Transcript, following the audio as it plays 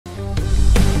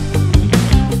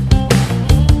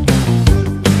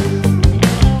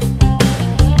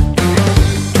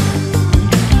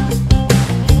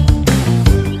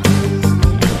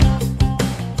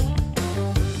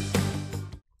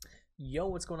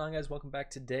what's going on, guys? Welcome back.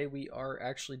 Today we are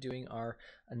actually doing our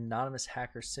anonymous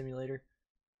hacker simulator.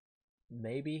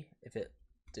 Maybe if it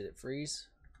did it freeze.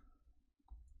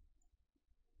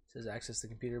 It says access the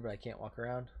computer, but I can't walk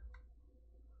around.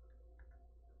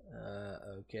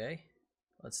 Okay,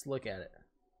 let's look at it.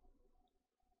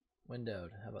 Windowed.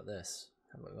 How about this?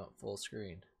 How about we want full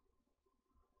screen?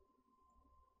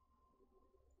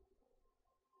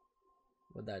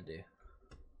 What'd that do?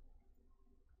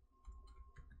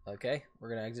 Okay, we're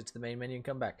gonna exit to the main menu and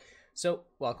come back. So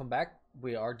welcome back.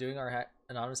 We are doing our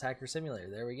anonymous hacker simulator.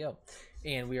 There we go,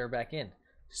 and we are back in.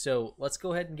 So let's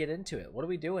go ahead and get into it. What are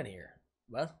we doing here?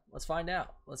 Well, let's find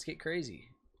out. Let's get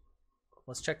crazy.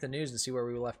 Let's check the news and see where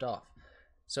we left off.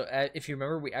 So if you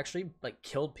remember, we actually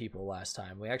killed people last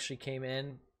time. We actually came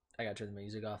in. I gotta turn the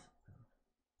music off.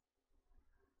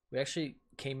 We actually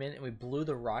came in and we blew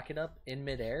the rocket up in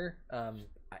midair.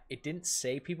 It didn't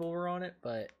say people were on it,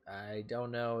 but I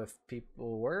don't know if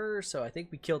people were, so I think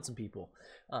we killed some people.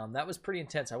 That was pretty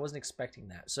intense. I wasn't expecting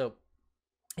that. So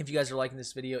if you guys are liking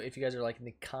this video, if you guys are liking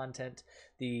the content,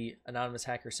 the anonymous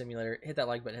hacker simulator, hit that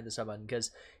like button, hit the sub button,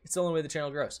 because it's the only way the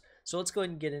channel grows. So let's go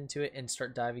ahead and get into it and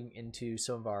start diving into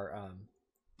some of our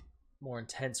more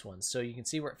intense ones. So you can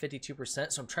see we're at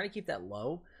 52%, so I'm trying to keep that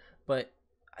low, but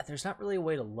there's not really a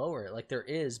way to lower it. There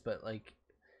is, but if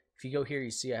you go here, you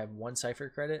see I have 1 cipher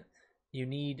credit. You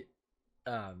need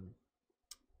 2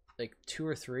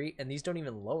 or 3, and these don't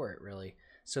even lower it really.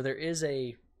 So there is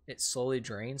it slowly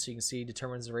drains, so you can see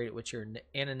determines the rate at which your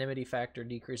anonymity factor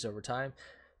decreases over time.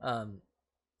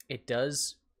 It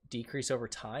does decrease over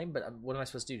time, but what am I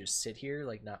supposed to do? Just sit here,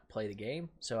 not play the game?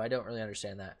 So I don't really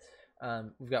understand that.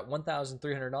 We've got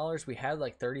 $1,300. We had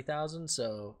 30,000,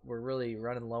 so we're really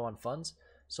running low on funds.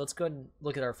 So let's go ahead and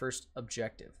look at our first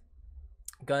objective.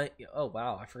 Oh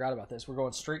wow, I forgot about this. We're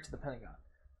going straight to the Pentagon.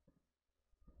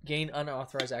 Gain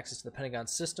unauthorized access to the Pentagon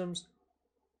systems.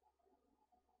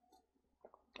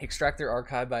 Extract their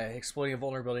archive by exploiting a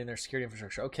vulnerability in their security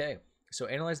infrastructure. Okay, so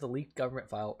analyze the leaked government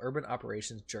file, urban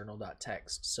operations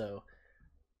journal.txt. So,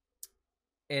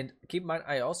 and keep in mind,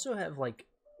 I also have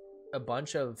a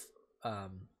bunch of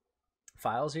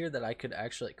files here that I could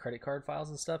actually, credit card files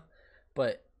and stuff,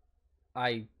 but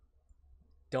I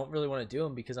don't really want to do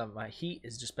them because my heat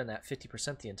has just been at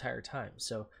 50% the entire time.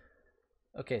 So,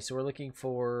 okay, so we're looking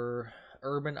for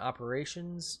urban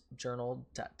operations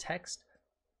journal.txt.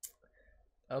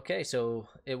 Okay, so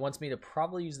it wants me to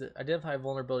probably use the identify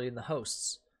vulnerability in the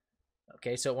hosts.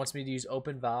 Okay, so it wants me to use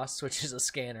OpenVAS, which is a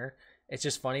scanner. It's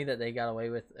just funny that they got away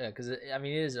with, because it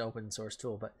is an open source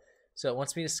tool, but so it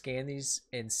wants me to scan these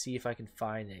and see if I can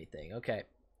find anything. Okay,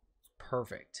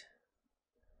 perfect.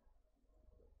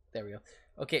 There we go.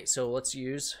 Okay, so let's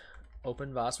use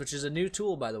OpenVAS, which is a new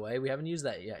tool, by the way. We haven't used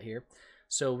that yet here.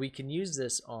 So we can use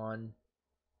this on,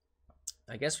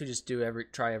 I guess we just do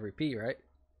try every IP, right?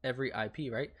 Every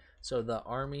IP, right? So the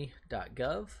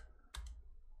army.gov.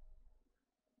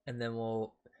 And then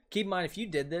we'll keep in mind, if you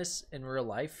did this in real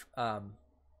life,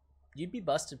 you'd be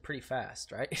busted pretty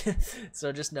fast, right?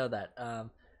 So just know that.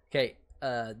 Okay,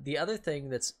 the other thing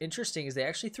that's interesting is they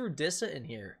actually threw DISA in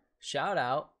here. Shout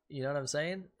out. You know what I'm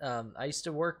saying? I used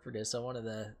to work for DISA, one of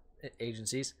the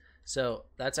agencies, so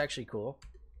that's actually cool.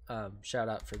 Shout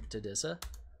out to DISA.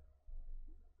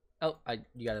 Oh,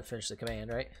 you got to finish the command,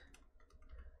 right?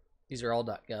 These are all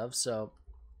 .gov, so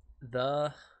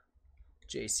the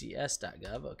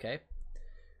jcs.gov. Okay.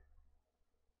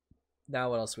 Now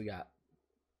what else we got?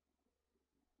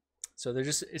 So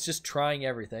it's just trying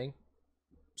everything,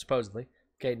 supposedly.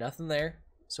 Okay, nothing there.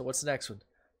 So what's the next one?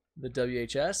 The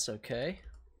WHS. Okay.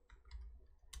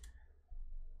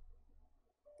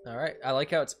 All right, I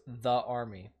like how it's the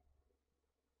Army.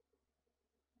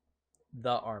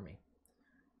 The Army.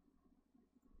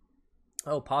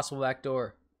 Oh, possible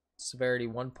backdoor. Severity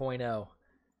 1.0.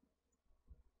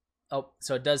 Oh,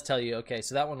 so it does tell you. Okay,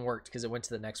 so that one worked because it went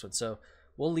to the next one. So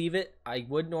we'll leave it. I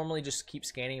would normally just keep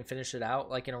scanning and finish it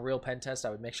out. Like in a real pen test, I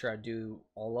would make sure I do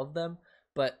all of them.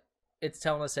 But it's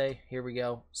telling us, hey, here we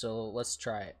go. So let's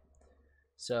try it.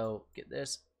 So get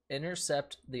this.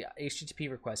 Intercept the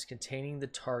HTTP request containing the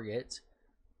target's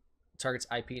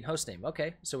IP and hostname.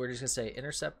 Okay, so we're just gonna say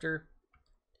interceptor,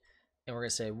 and we're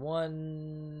gonna say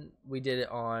we did it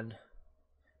on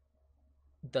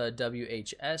the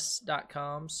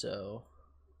WHS.com, so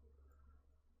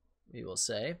we will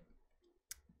say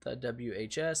the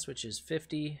WHS, which is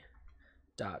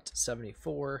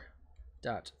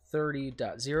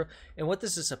 50.74.30.0, and what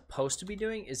this is supposed to be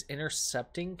doing is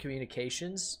intercepting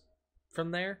communications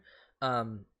from there.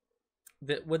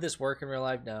 Would this work in real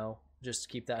life? No, just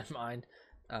keep that in mind.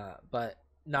 But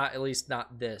not, at least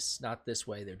not this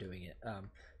way they're doing it.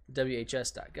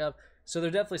 WHS.gov. So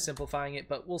they're definitely simplifying it,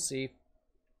 but we'll see.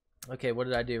 Okay, what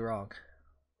did I do wrong?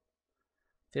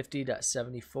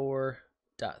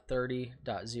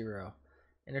 50.74.30.0.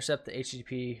 Intercept the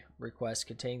HTTP request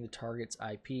containing the target's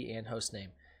IP and hostname.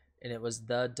 And it was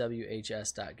the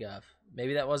WHS.gov.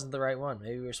 Maybe that wasn't the right one.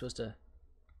 Maybe we were supposed to...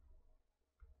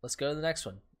 Let's go to the next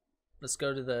one. Let's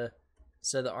go to the...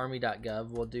 Instead of the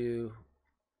army.gov, we'll do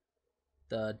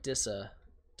the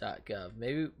DISA.gov.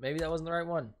 Maybe that wasn't the right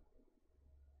one.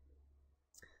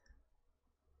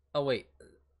 Oh, wait.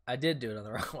 I did do it on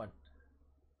the wrong one.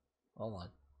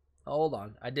 Hold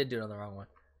on. I did do it on the wrong one.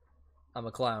 I'm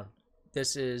a clown.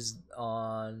 This is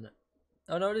on...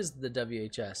 Oh, no, it is the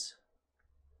WHS.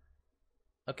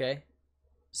 Okay.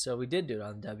 So we did do it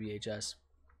on WHS.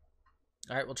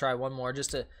 All right, we'll try one more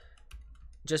just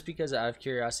because out of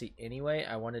curiosity anyway,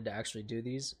 I wanted to actually do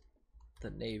these. The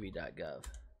Navy.gov.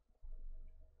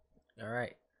 All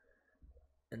right.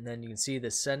 And then you can see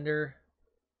the sender.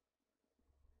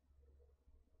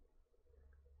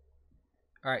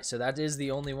 All right, so that is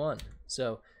the only one.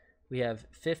 So we have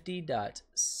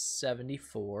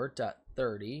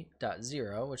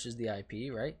 50.74.30.0, which is the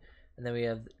IP, right? And then we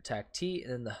have TAC-T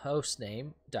and then the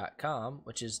hostname.com,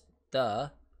 which is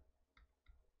the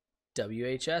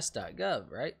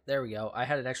WHS.gov, right? There we go. I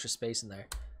had an extra space in there.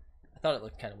 I thought it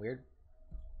looked kind of weird.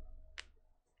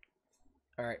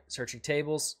 All right, searching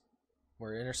tables.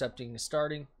 We're intercepting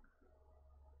starting.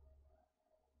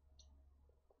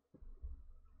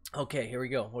 Okay, here we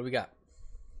go. What do we got?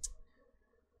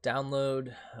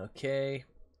 Download. Okay.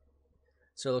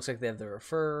 So it looks like they have the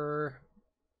refer.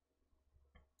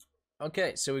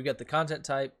 Okay, so we've got the content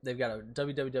type. They've got a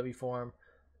www form.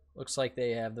 Looks like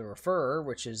they have the refer,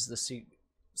 which is the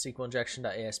SQL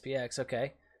injection.aspx.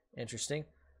 Okay, interesting.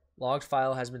 Logged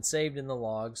file has been saved in the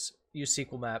logs. Use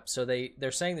SQL map. So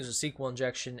they're saying there's a SQL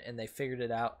injection and they figured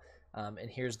it out. And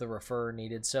here's the refer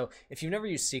needed. So if you've never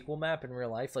used SQL map in real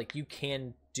life, like you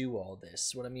can do all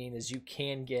this. What I mean is you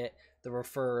can get the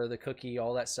refer, the cookie,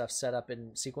 all that stuff set up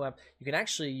in SQL map. You can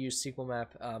actually use SQL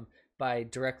map by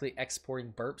directly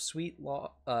exporting Burp Suite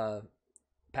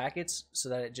packets so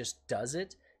that it just does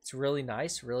it. It's really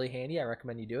nice, really handy. I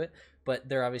recommend you do it, but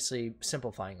they're obviously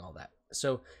simplifying all that.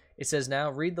 So it says now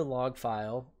read the log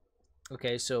file.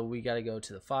 Okay, so we got to go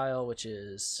to the file, which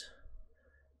is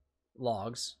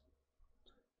logs,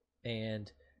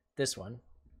 and this one.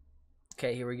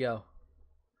 Okay, here we go.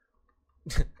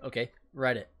 Okay,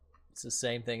 read it. It's the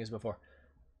same thing as before.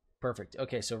 Perfect.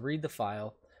 Okay, so read the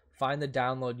file. Find the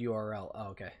download URL. Oh,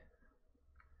 okay.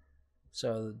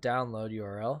 So the download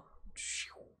URL,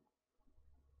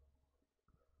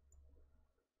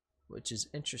 which is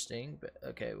interesting, but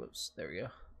okay, whoops, there we go.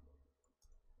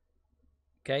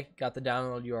 Okay, got the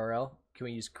download URL. Can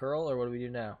we use curl or what do we do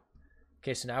now?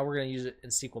 Okay, so now we're going to use it in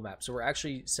SQL map. So we're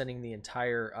actually sending the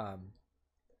entire,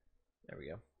 there we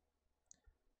go.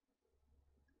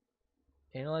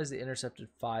 Analyze the intercepted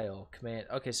file command.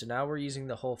 Okay, so now we're using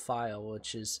the whole file,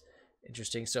 which is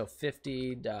interesting. So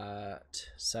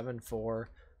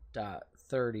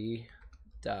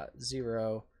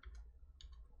 50.74.30.0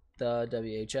 the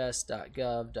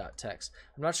WHS.gov.text.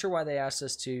 I'm not sure why they asked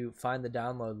us to find the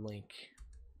download link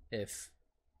if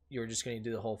you were just going to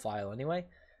do the whole file anyway,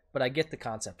 but I get the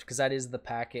concept because that is the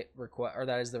packet request, or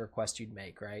that is the request you'd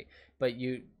make, right? But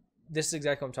this is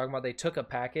exactly what I'm talking about. They took a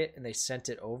packet and they sent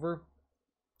it over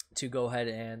to go ahead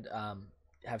and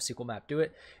have SQL map do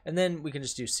it, and then we can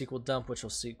just do SQL dump, which will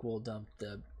SQL dump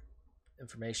the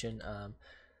information.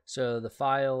 So the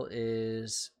file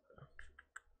is,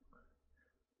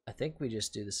 I think we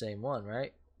just do the same one,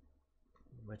 right?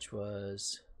 Which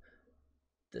was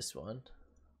this one.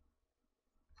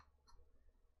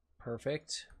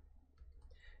 Perfect.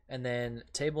 And then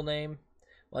table name.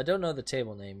 Well, I don't know the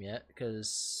table name yet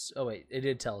because, oh wait, it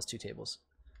did tell us two tables.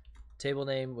 Table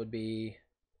name would be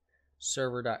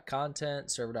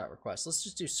server.content, server.request. Let's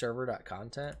just do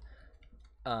server.content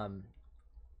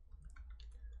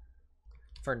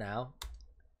for now.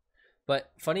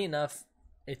 But funny enough,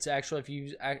 it's actually, if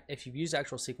you've used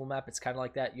actual SQL map, it's kind of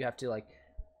like that. You have to like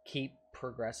keep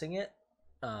progressing it.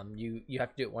 You have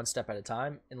to do it one step at a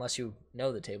time unless you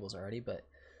know the tables already. But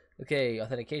okay,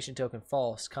 authentication token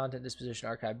false, content disposition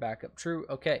archive backup true.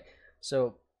 Okay,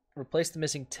 so replace the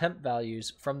missing temp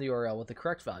values from the URL with the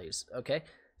correct values. Okay,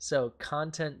 so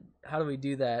content, how do we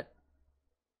do that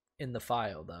in the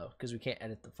file though? Because we can't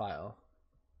edit the file.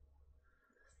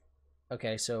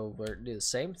 Okay, so we're gonna do the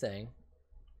same thing.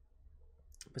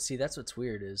 But see, that's what's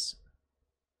weird is,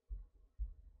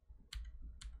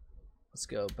 let's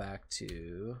go back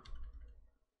to,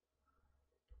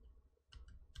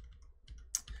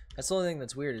 That's the only thing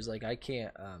that's weird is like I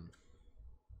can't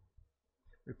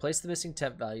replace the missing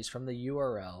temp values from the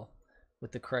URL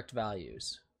with the correct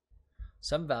values.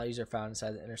 Some values are found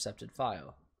inside the intercepted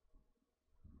file.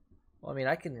 Well, I mean,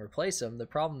 I can replace them. The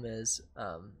problem is,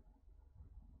 how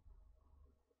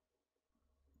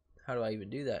do I even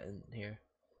do that in here?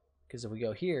 Because if we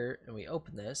go here and we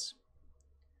open this,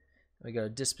 and we go to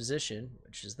disposition,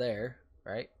 which is there,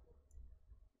 right?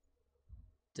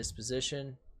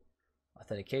 Disposition,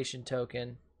 authentication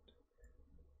token.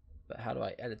 But how do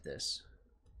I edit this?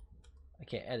 I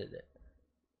can't edit it.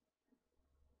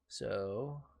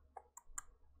 So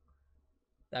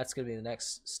that's going to be the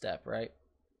next step, right?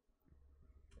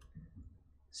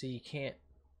 So you can't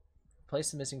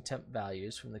replace the missing temp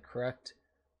values from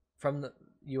the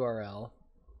URL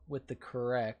with the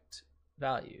correct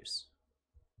values.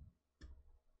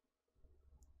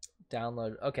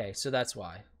 Download. Okay, so that's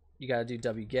why. You got to do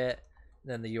wget,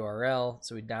 then the URL.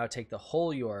 So we now take the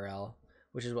whole URL,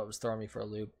 which is what was throwing me for a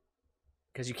loop.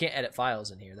 Because you can't edit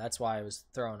files in here. That's why I was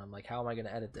throwing. I'm like, how am I going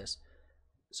to edit this?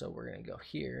 So we're going to go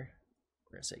here.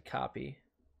 We're going to say copy.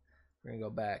 We're going to go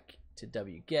back to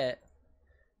wget.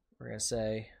 We're going to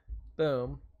say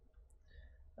boom.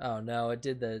 Oh no, it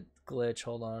did the glitch.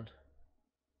 Hold on.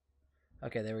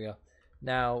 Okay, there we go.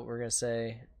 Now we're going to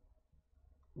say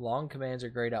long commands are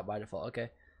grayed out by default. Okay.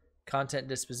 Content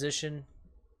disposition.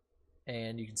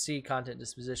 And you can see content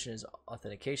disposition is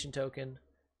authentication token.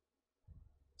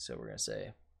 So we're going to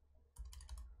say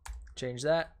change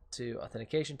that to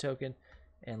authentication token,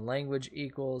 and language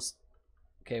equals,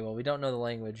 okay, well, we don't know the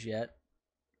language yet.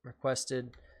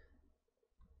 Requested.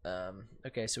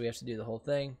 Okay, so we have to do the whole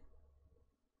thing.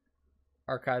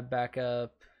 Archive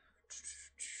backup.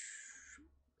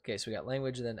 Okay, so we got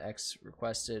language and then X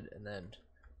requested and then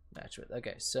match with.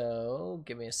 Okay, so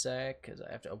give me a sec because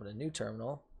I have to open a new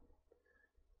terminal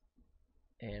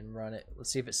and run it. Let's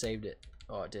see if it saved it.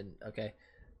 Oh, it didn't. Okay.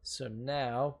 So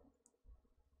now,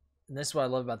 and this is what I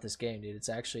love about this game, dude. It's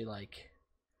actually like,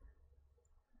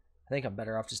 I think I'm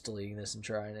better off just deleting this and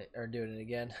trying it or doing it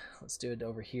again. Let's do it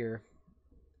over here.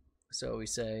 So we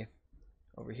say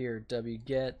over here,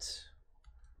 wget.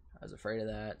 I was afraid of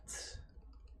that.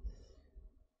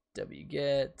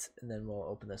 Wget, and then we'll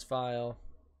open this file.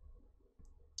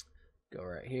 Go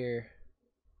right here.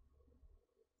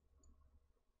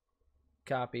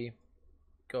 Copy.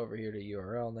 Go over here to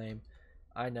URL name.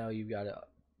 I know you've got a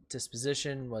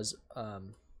disposition was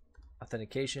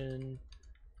authentication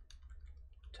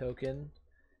token.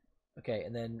 Okay,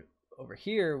 and then over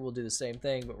here we'll do the same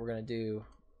thing, but we're gonna do,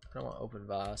 I don't want open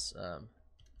VAS,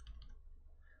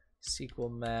 SQL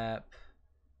map,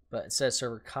 but instead of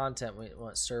server content we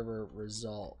want server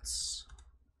results.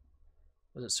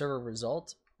 Was it server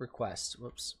result? Request.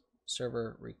 Whoops.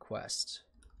 Server request.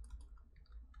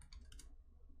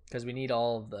 Because we need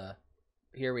all of the,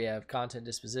 here we have content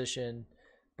disposition,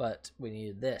 but we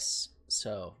needed this.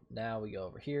 So now we go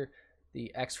over here.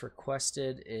 The X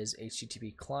requested is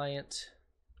HTTP client.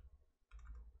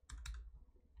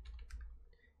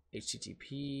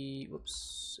 HTTP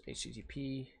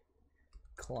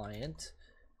client.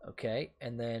 Okay,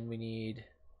 and then we need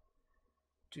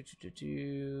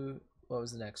what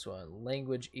was the next one?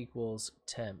 Language equals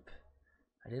temp.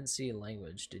 I didn't see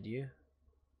language, did you?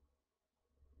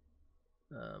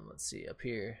 Let's see up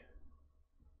here.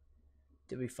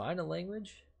 Did we find a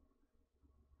language?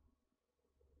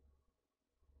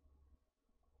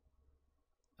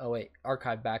 Oh wait,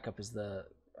 archive backup is the,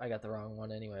 I got the wrong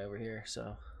one anyway over here,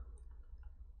 so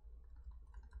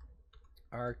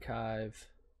archive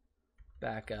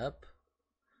backup.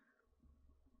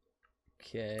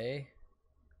 Okay.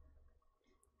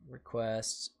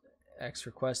 Request X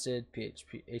requested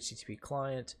PHP HTTP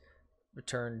client,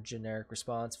 return generic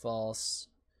response false.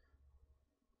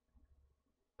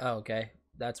 Oh, okay,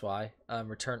 that's why.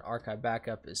 Return archive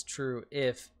backup is true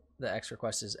if the X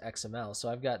request is XML. So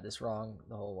I've got this wrong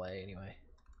the whole way anyway.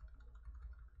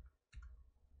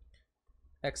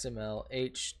 XML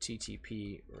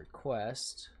HTTP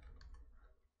request.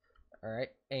 All right,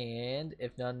 and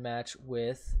if none match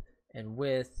with, and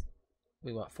with,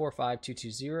 we want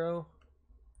 45220.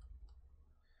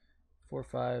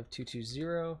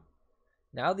 45220.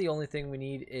 Now the only thing we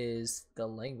need is the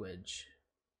language.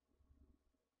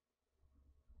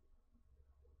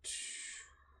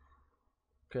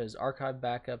 Because archive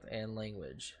backup and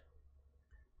language.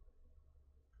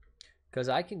 Because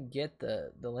I can get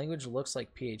the language looks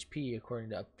like PHP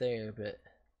according to up there, but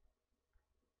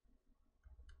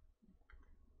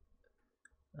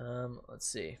let's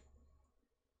see.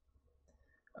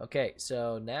 Okay,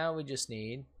 so now we just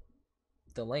need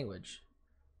the language.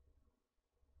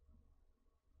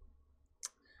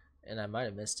 And I might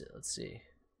have missed it. Let's see.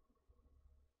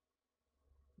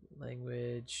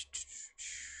 Language.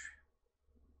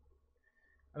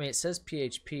 I mean, it says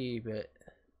PHP, but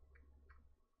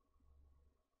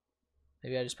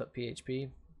maybe I just put PHP.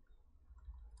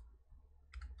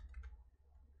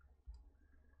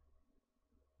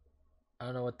 I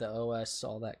don't know what the OS,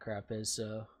 all that crap is,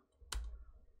 so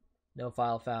no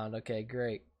file found. Okay,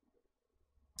 great.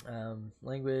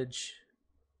 Language.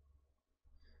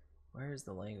 Where is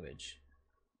the language?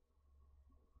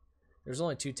 There's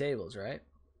only 2 tables, right?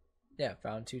 Yeah,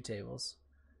 found 2 tables.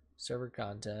 Server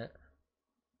content.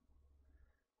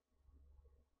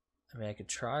 I mean, I could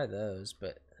try those,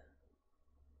 but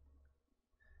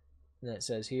then it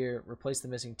says here, replace the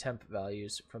missing temp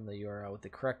values from the URL with the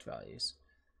correct values.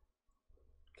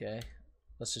 Okay,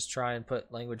 let's just try and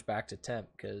put language back to temp,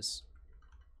 because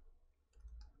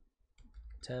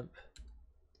temp,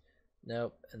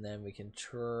 nope. And then we can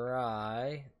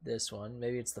try this one.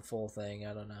 Maybe it's the full thing,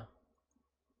 I don't know.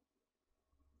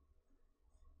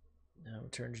 Now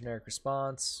return generic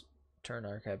response, turn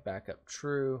archive backup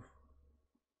true.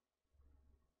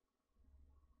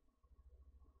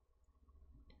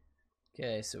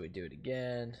 Okay, so we do it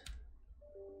again.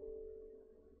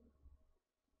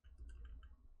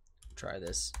 Try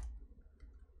this.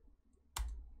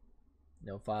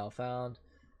 No file found.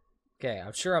 Okay,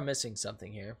 I'm sure I'm missing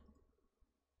something here.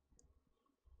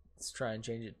 Let's try and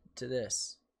change it to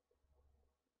this.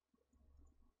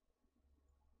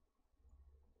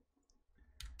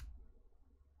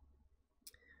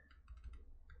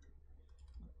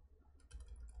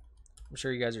 I'm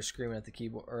sure you guys are screaming at the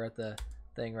keyboard or at the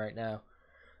thing right now.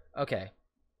 Okay,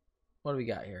 what do we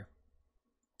got here?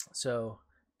 So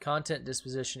content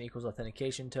disposition equals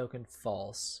authentication token,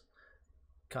 false.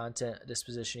 Content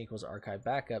disposition equals archive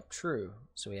backup, true.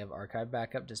 So we have archive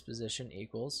backup disposition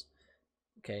equals.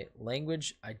 Okay,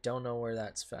 language, I don't know where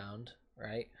that's found,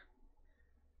 right?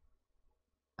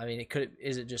 I mean, it could,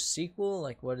 is it just SQL?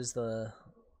 Like, what is the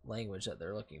language that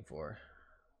they're looking for?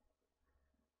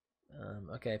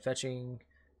 Okay, fetching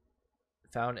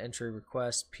found entry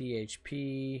request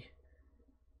PHP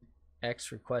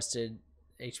X requested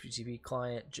HTTP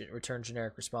client return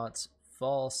generic response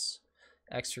false.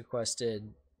 X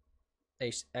requested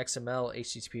XML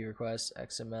HTTP request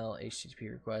XML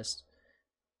HTTP request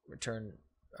return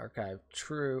archive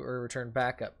true, or return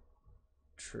backup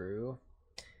true.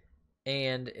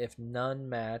 And if none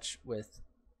match with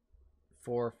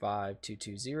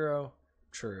 45220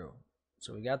 true.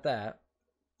 So we got that.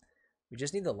 We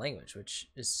just need the language, which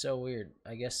is so weird.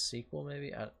 I guess SQL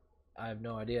maybe? I have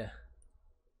no idea.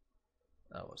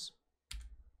 That was.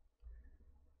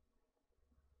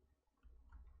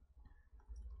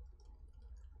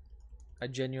 I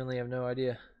genuinely have no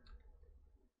idea.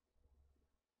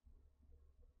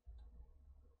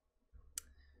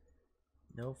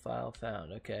 No file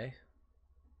found. Okay.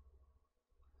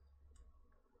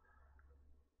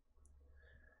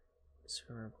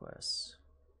 Server requests.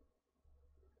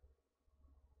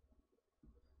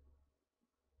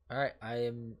 Alright, I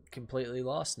am completely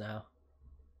lost now.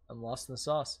 I'm lost in the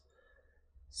sauce.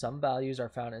 Some values are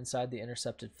found inside the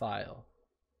intercepted file.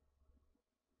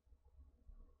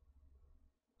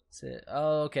 That's it.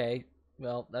 Oh, okay.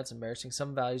 Well, that's embarrassing.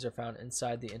 Some values are found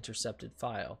inside the intercepted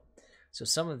file. So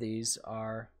some of these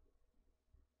are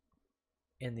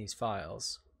in these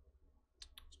files.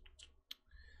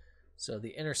 So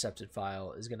the intercepted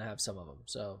file is going to have some of them.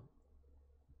 So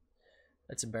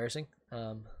that's embarrassing.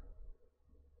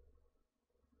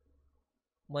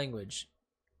 Language.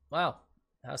 Wow.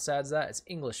 How sad is that? It's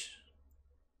English.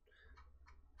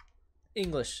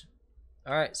 English.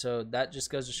 All right. So that just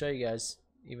goes to show you guys,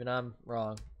 even I'm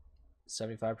wrong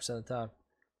 75% of the time.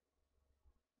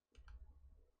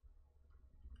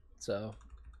 So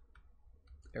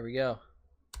there we go.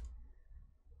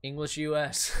 English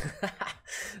US.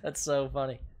 That's so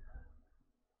funny.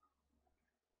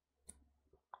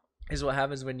 Here's what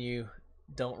happens when you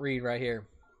don't read right here.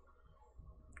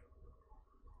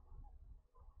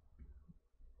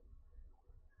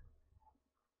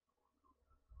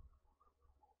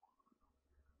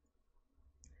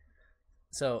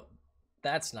 So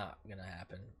that's not gonna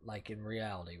happen, like in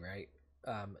reality, right?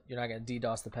 You're not gonna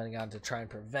DDoS the Pentagon to try and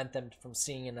prevent them from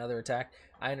seeing another attack.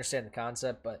 I understand the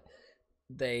concept, but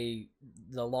the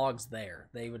log's there.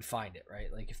 They would find it,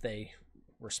 right? Like if they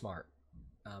were smart.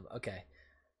 Okay,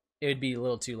 it would be a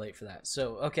little too late for that.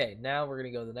 So okay, now we're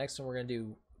gonna go to the next one. We're gonna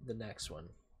do the next one.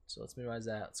 So let's minimize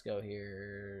that. Let's go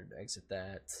here. Exit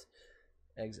that.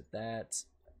 Exit that.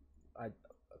 I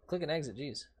click and exit.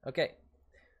 Geez. Okay.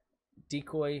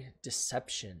 Decoy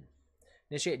deception.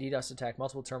 Initiate DDoS attack.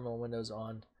 Multiple terminal windows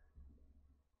on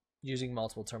Using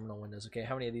multiple terminal windows. Okay,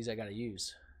 how many of these I gotta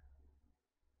use?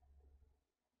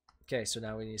 Okay, so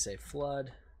now we need to say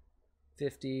flood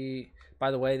 50.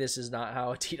 By the way, this is not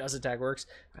how a DDoS attack works.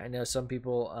 I know some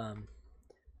people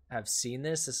have seen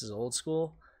this. This is old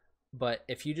school. But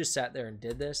if you just sat there and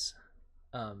did this,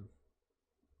 no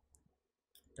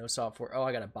software. Oh,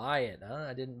 I gotta buy it. Huh?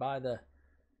 I didn't buy the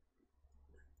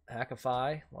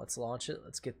Hackify. Let's launch it.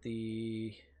 Let's get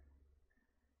the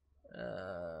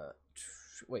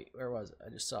wait, where was it? I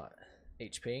just saw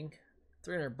it. HPing.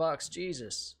 $300,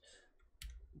 Jesus.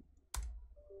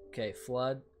 Okay,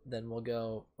 flood. Then we'll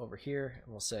go over here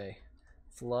and we'll say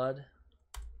flood.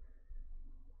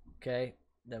 Okay,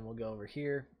 then we'll go over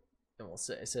here and we'll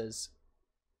say, it says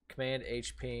command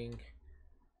hping,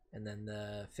 and then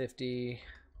the 50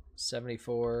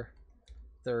 74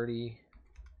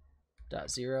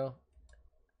 30.0.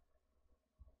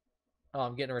 Oh,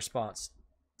 I'm getting a response.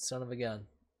 Son of a gun.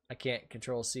 I can't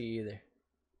control C either.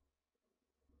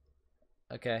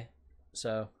 Okay,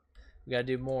 so we gotta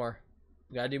do more.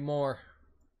 We gotta do more.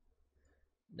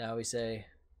 Now we say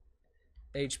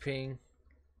hping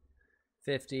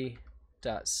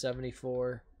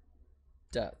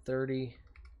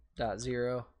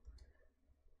 50.74.30.0.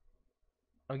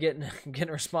 I'm getting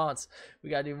a response. We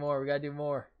gotta do more. We gotta do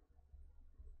more.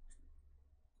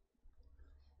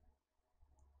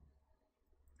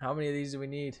 How many of these do we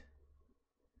need?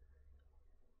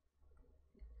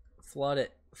 Flood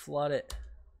it. Flood it.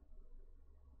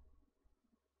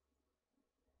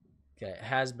 Okay, it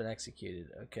has been executed.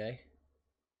 Okay.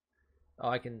 Oh,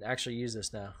 I can actually use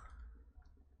this now.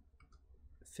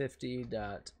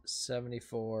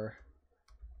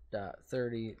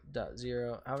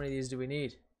 50.74.30.0. How many of these do we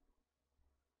need?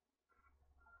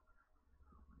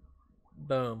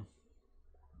 Boom.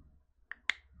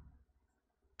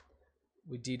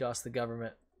 We DDoS the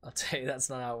government. I'll tell you, that's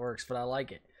not how it works, but I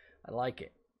like it. I like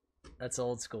it. That's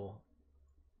old school.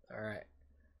 All right.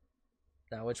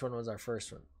 Now, which one was our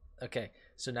first one? Okay,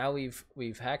 so now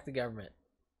we've hacked the government.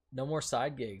 No more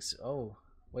side gigs. Oh,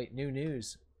 wait, new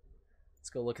news. Let's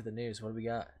go look at the news. What do we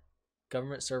got?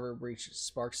 Government server breach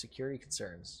sparks security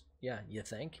concerns. Yeah, you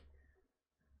think?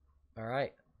 All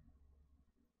right.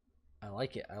 I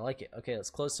like it. I like it. Okay, let's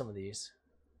close some of these.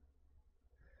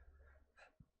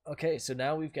 Okay, so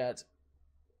now we've got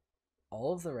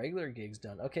all of the regular gigs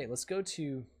done. Okay, let's go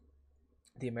to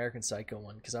the American Psycho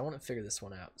one because I want to figure this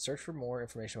one out. Search for more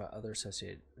information about other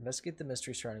associated. Investigate the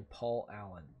mystery surrounding Paul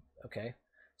Allen. Okay,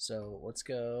 so let's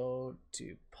go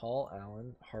to Paul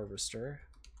Allen, Harvester.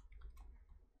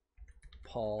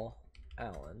 Paul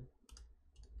Allen.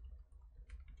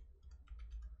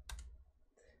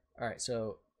 All right,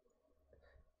 so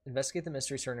investigate the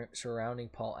mystery surrounding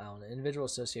Paul Allen, an individual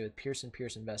associated with Pearson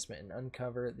Pierce Investment, and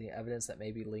uncover the evidence that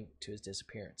may be linked to his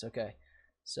disappearance. Okay,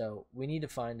 so we need to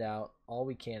find out all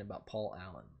we can about Paul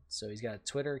Allen. So he's got a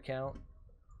Twitter account.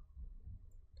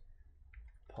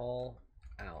 Paul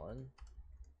Allen.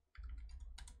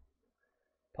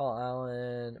 Paul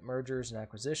Allen, mergers and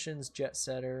acquisitions, jet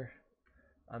setter.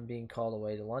 I'm being called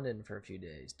away to London for a few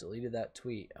days. Deleted that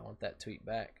tweet. I want that tweet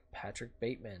back. Patrick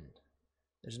Bateman.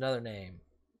 There's another name.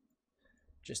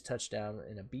 Just touched down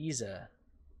in Ibiza.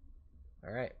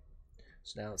 All right.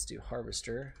 So now let's do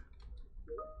Harvester.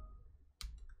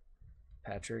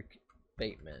 Patrick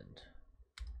Bateman.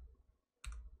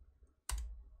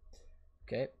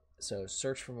 Okay. So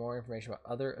search for more information about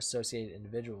other associated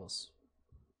individuals.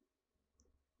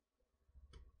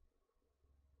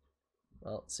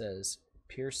 Well, it says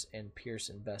Pierce and Pierce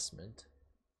Investment.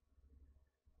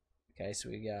 Okay, so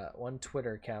we got one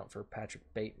Twitter account for Patrick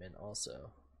Bateman also.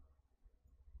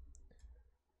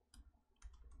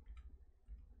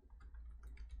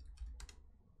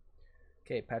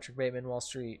 Okay, Patrick Bateman, Wall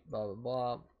Street, blah, blah,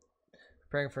 blah.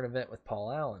 Preparing for an event with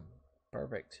Paul Allen.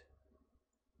 Perfect.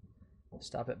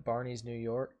 Stop at Barney's, New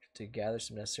York to gather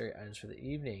some necessary items for the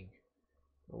evening.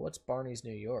 Well, what's Barney's,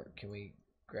 New York? Can we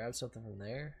grab something from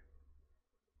there?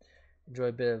 Enjoy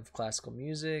a bit of classical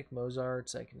music,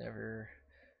 Mozart's. I can never...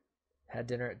 Had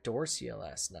dinner at Dorsia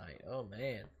last night. Oh,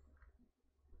 man.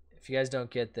 If you guys don't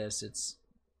get this, it's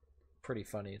pretty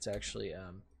funny. It's actually,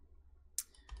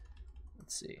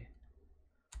 let's see.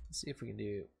 Let's see if we can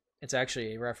do... It's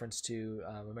actually a reference to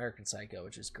American Psycho,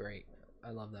 which is great.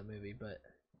 I love that movie, but...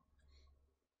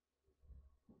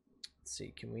 Let's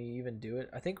see. Can we even do it?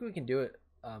 I think we can do it,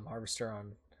 Harvester,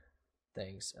 on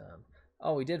things.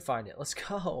 Oh, we did find it. Let's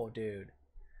go, dude.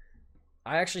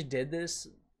 I actually did this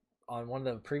on one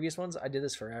of the previous ones. I did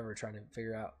this forever trying to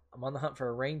figure out. I'm on the hunt for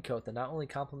a raincoat that not only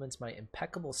complements my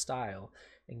impeccable style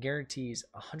and guarantees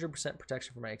 100%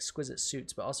 protection for my exquisite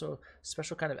suits, but also a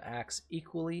special kind of axe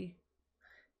equally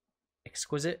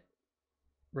Exquisite.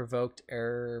 Revoked.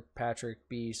 Error. Patrick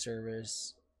B.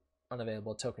 Service.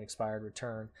 Unavailable. Token expired.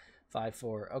 Return.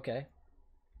 5-4. Okay.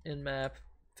 In map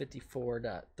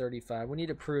 54.35. We need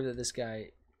to prove that this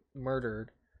guy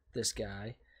murdered this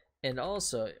guy. And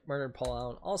also, murdered Paul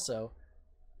Allen. Also,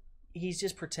 he's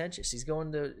just pretentious. He's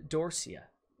going to Dorsia.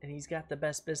 And he's got the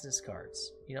best business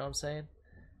cards. You know what I'm saying?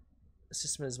 The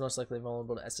system is most likely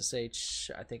vulnerable to SSH.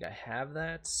 I think I have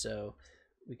that. So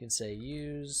we can say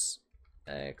use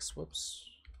X. Whoops.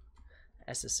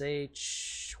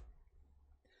 SSH.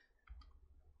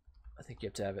 I think you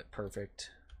have to have it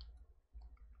perfect.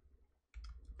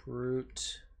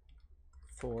 Brute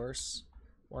force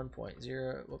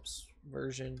 1.0. Whoops.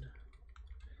 Version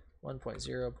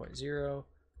 1.0.0.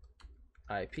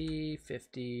 IP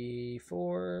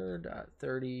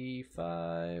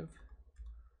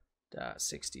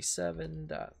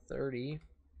 54.35.67.30.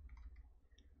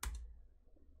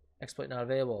 Exploit not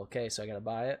available. Okay, so I gotta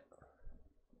buy it.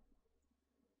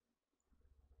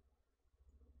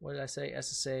 What did I say?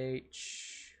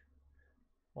 SSH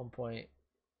 1. I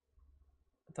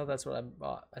thought that's what I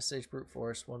bought. SSH brute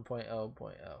force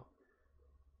 1.0.0.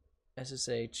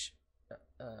 SSH.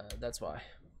 That's why.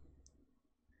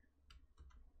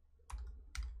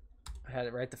 I had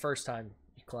it right the first time,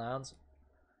 you clowns.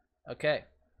 Okay.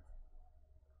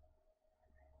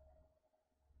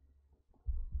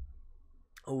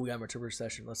 Oh, we got my trooper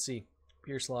session. Let's see.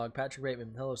 Pierce log. Patrick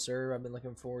Bateman. Hello, sir. I've been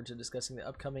looking forward to discussing the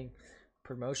upcoming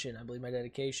promotion. I believe my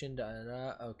dedication.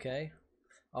 Okay.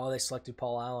 Oh, they selected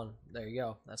Paul Allen. There you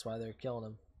go. That's why they're killing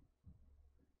him.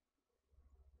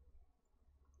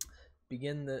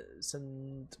 Begin the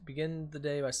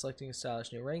day by selecting a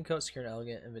stylish new raincoat, secure an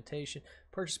elegant invitation,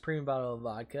 purchase a premium bottle of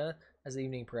vodka. As the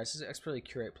evening progresses, expertly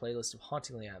curate playlist of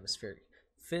hauntingly atmospheric.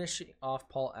 Finishing off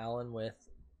Paul Allen with,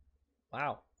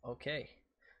 wow, okay.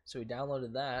 So we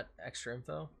downloaded that. Extra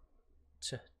info.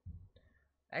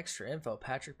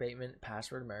 Patrick Bateman,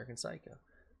 password American Psycho.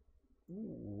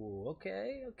 Ooh,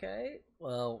 okay.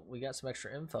 Well, we got some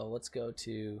extra info. Let's go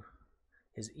to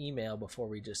his email before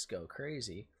we just go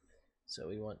crazy. So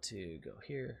we want to go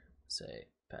here, say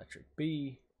Patrick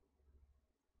B.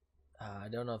 I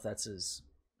don't know if that's his.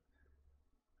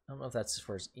 I don't know if that's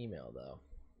for his email though.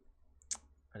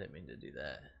 I didn't mean to do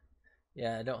that.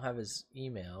 Yeah, I don't have his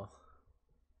email.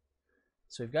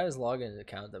 So we've got his login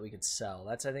account that we could sell.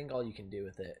 That's, I think, all you can do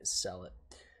with it is sell it.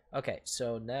 Okay,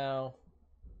 so now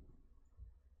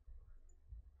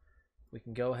we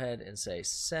can go ahead and say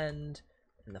send,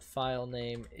 and the file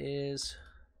name is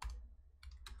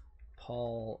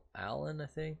Paul Allen, I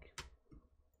think.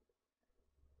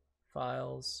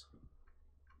 Files.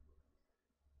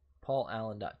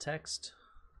 paulallen.txt.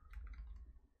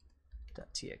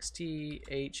 .txt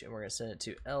h, and we're going to send it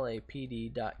to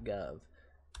lapd.gov.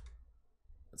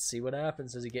 Let's see what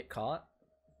happens. Does he get caught?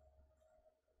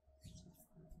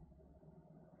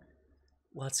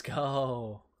 Let's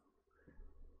go.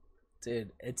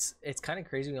 Dude, it's kind of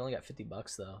crazy. We only got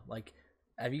 $50 though. Like,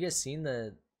 have you guys seen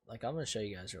the, like, I'm going to show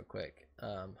you guys real quick.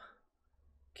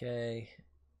 Okay.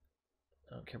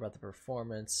 I don't care about the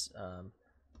performance.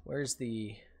 Where's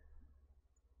the,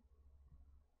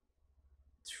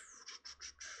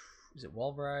 is it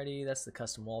wall variety? That's the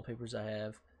custom wallpapers I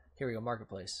have. Here we go,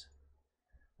 marketplace.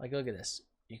 Like, look at this.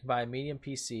 You can buy a medium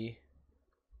PC,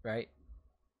 right?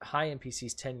 High-end PC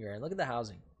is 10 grand. Look at the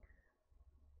housing.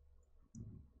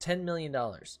 $10 million.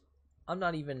 I'm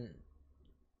not even,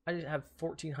 I just have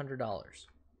 $1,400.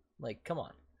 Like, come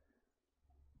on.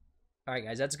 All right,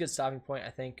 guys, that's a good stopping point.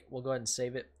 I think we'll go ahead and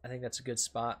save it. I think that's a good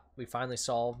spot. We finally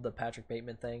solved the Patrick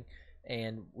Bateman thing,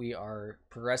 and we are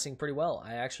progressing pretty well.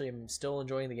 I actually am still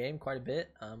enjoying the game quite a bit.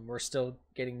 We're still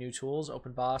getting new tools,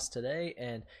 OpenBoss today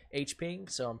and HPing,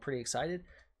 so I'm pretty excited.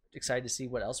 Excited to see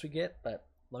what else we get, but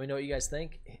let me know what you guys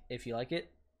think. If you like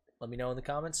it, let me know in the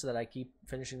comments so that I keep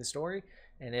finishing the story,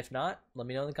 and if not, let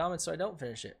me know in the comments so I don't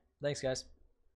finish it. Thanks, guys.